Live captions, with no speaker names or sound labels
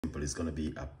It's gonna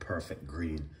be a perfect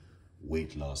green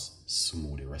weight loss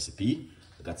smoothie recipe.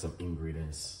 I got some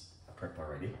ingredients prepped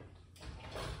already.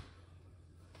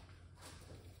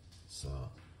 So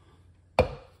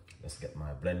let's get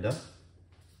my blender.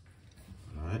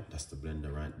 All right, that's the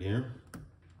blender right there.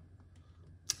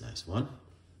 Nice one.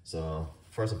 So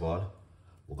first of all,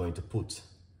 we're going to put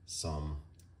some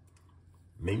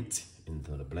mint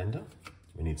into the blender.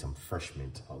 We need some fresh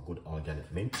mint or good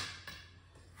organic mint.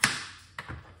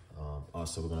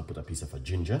 Also, we're gonna put a piece of a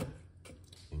ginger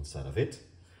inside of it.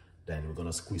 Then we're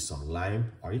gonna squeeze some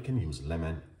lime, or you can use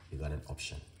lemon. You got an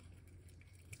option.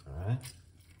 All right.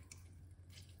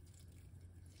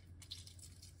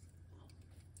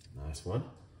 Nice one.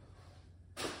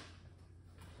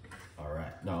 All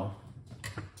right, now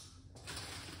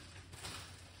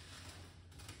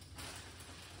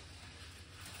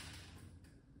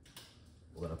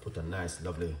we're gonna put a nice,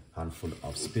 lovely handful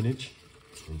of spinach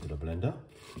into the blender.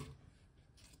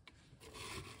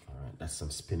 All right, that's some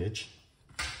spinach.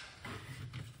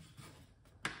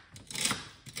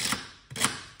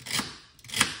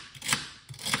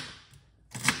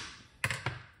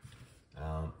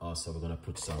 Also, we're gonna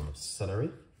put some celery.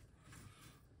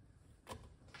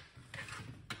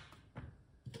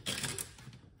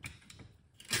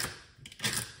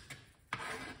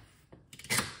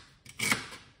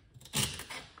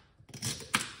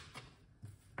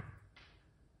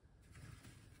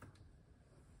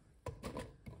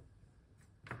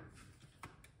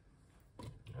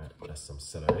 All right, that's some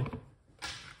celery.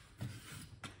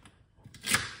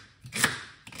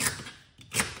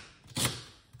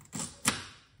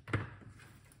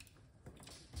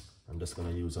 I'm just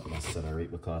gonna use up my celery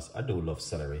because I do love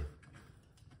celery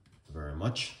very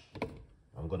much.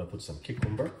 I'm gonna put some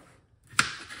cucumber.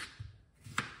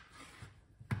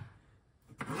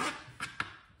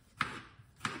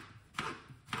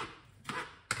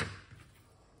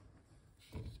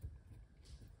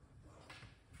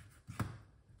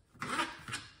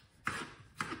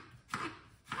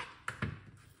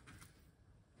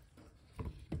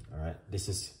 All right, this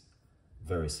is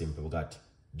very simple. We got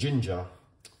ginger,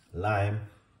 lime,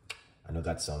 and we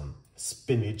got some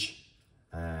spinach,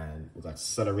 and we got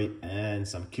celery and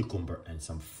some cucumber and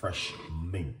some fresh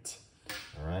mint.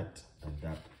 All right, and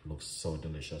that looks so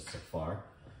delicious so far.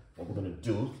 What we're gonna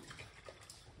do,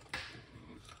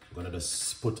 we're gonna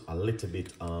just put a little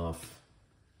bit of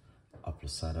apple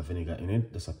cider vinegar in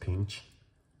it, just a pinch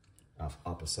of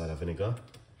apple cider vinegar.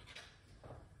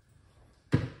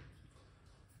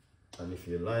 And if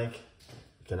you like,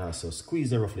 you can also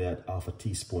squeeze and roughly add half a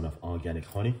teaspoon of organic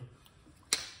honey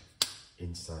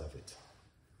inside of it.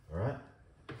 All right.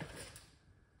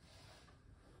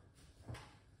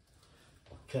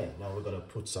 Okay, now we're gonna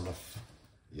put some of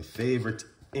your favorite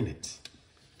in it,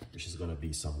 which is gonna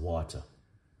be some water.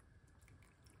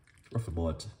 Roughly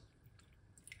about,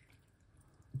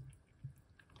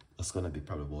 that's gonna be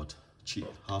probably about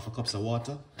half a cup of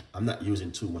water. I'm not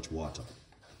using too much water.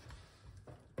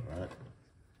 All right.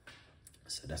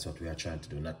 So that's what we are trying to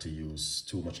do, not to use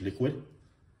too much liquid.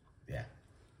 Yeah,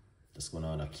 just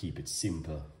gonna keep it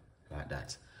simple like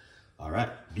that. All right,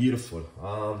 beautiful.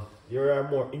 Here are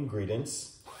more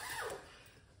ingredients.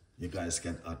 You guys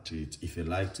can add to it. If you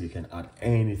like to, you can add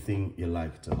anything you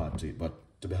like to add to it. But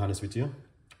to be honest with you,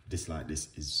 this like this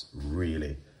is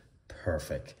really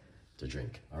perfect to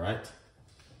drink. All right.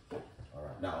 All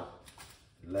right, now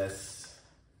let's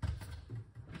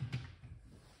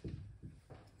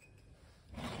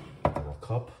our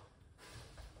cup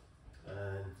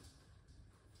and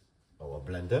our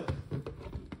blender.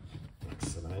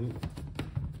 Excellent.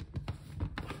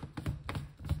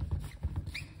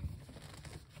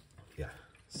 Yeah,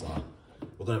 so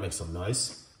we're gonna make some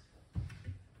noise.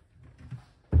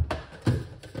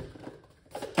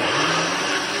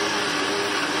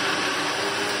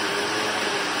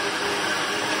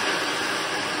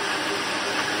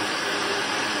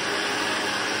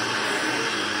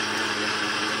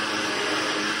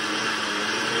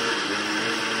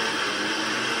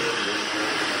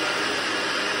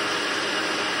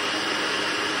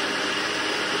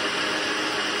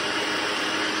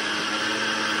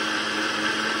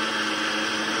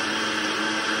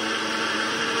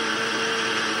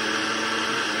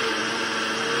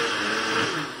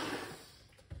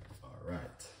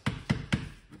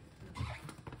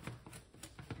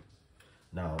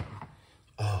 Now,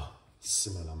 oh,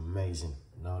 smell amazing.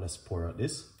 Now let's pour out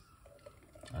this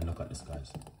and look at this,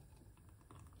 guys.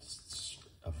 It's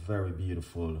a very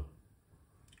beautiful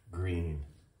green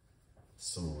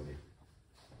smoothie.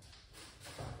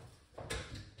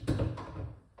 All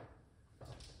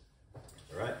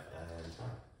right, and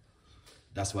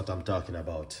That's what I'm talking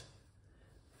about.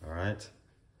 All right,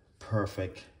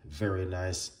 perfect, very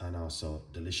nice, and also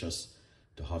delicious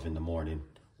to have in the morning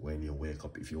when you wake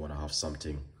up, if you want to have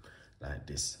something like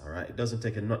this. All right, it doesn't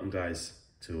take nothing, guys,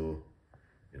 to,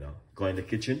 you know, go in the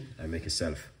kitchen and make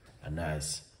yourself a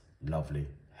nice, lovely,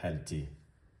 healthy,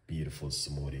 beautiful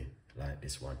smoothie like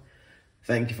this one.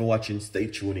 Thank you for watching. Stay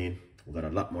tuned in. We've got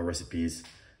a lot more recipes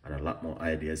and a lot more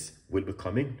ideas will be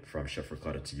coming from Chef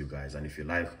Ricardo to you guys. And if you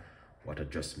like what I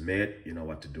just made, you know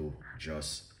what to do.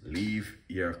 Just leave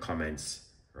your comments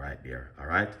right there. All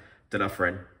right, tell a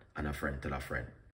friend, and a friend tell a friend.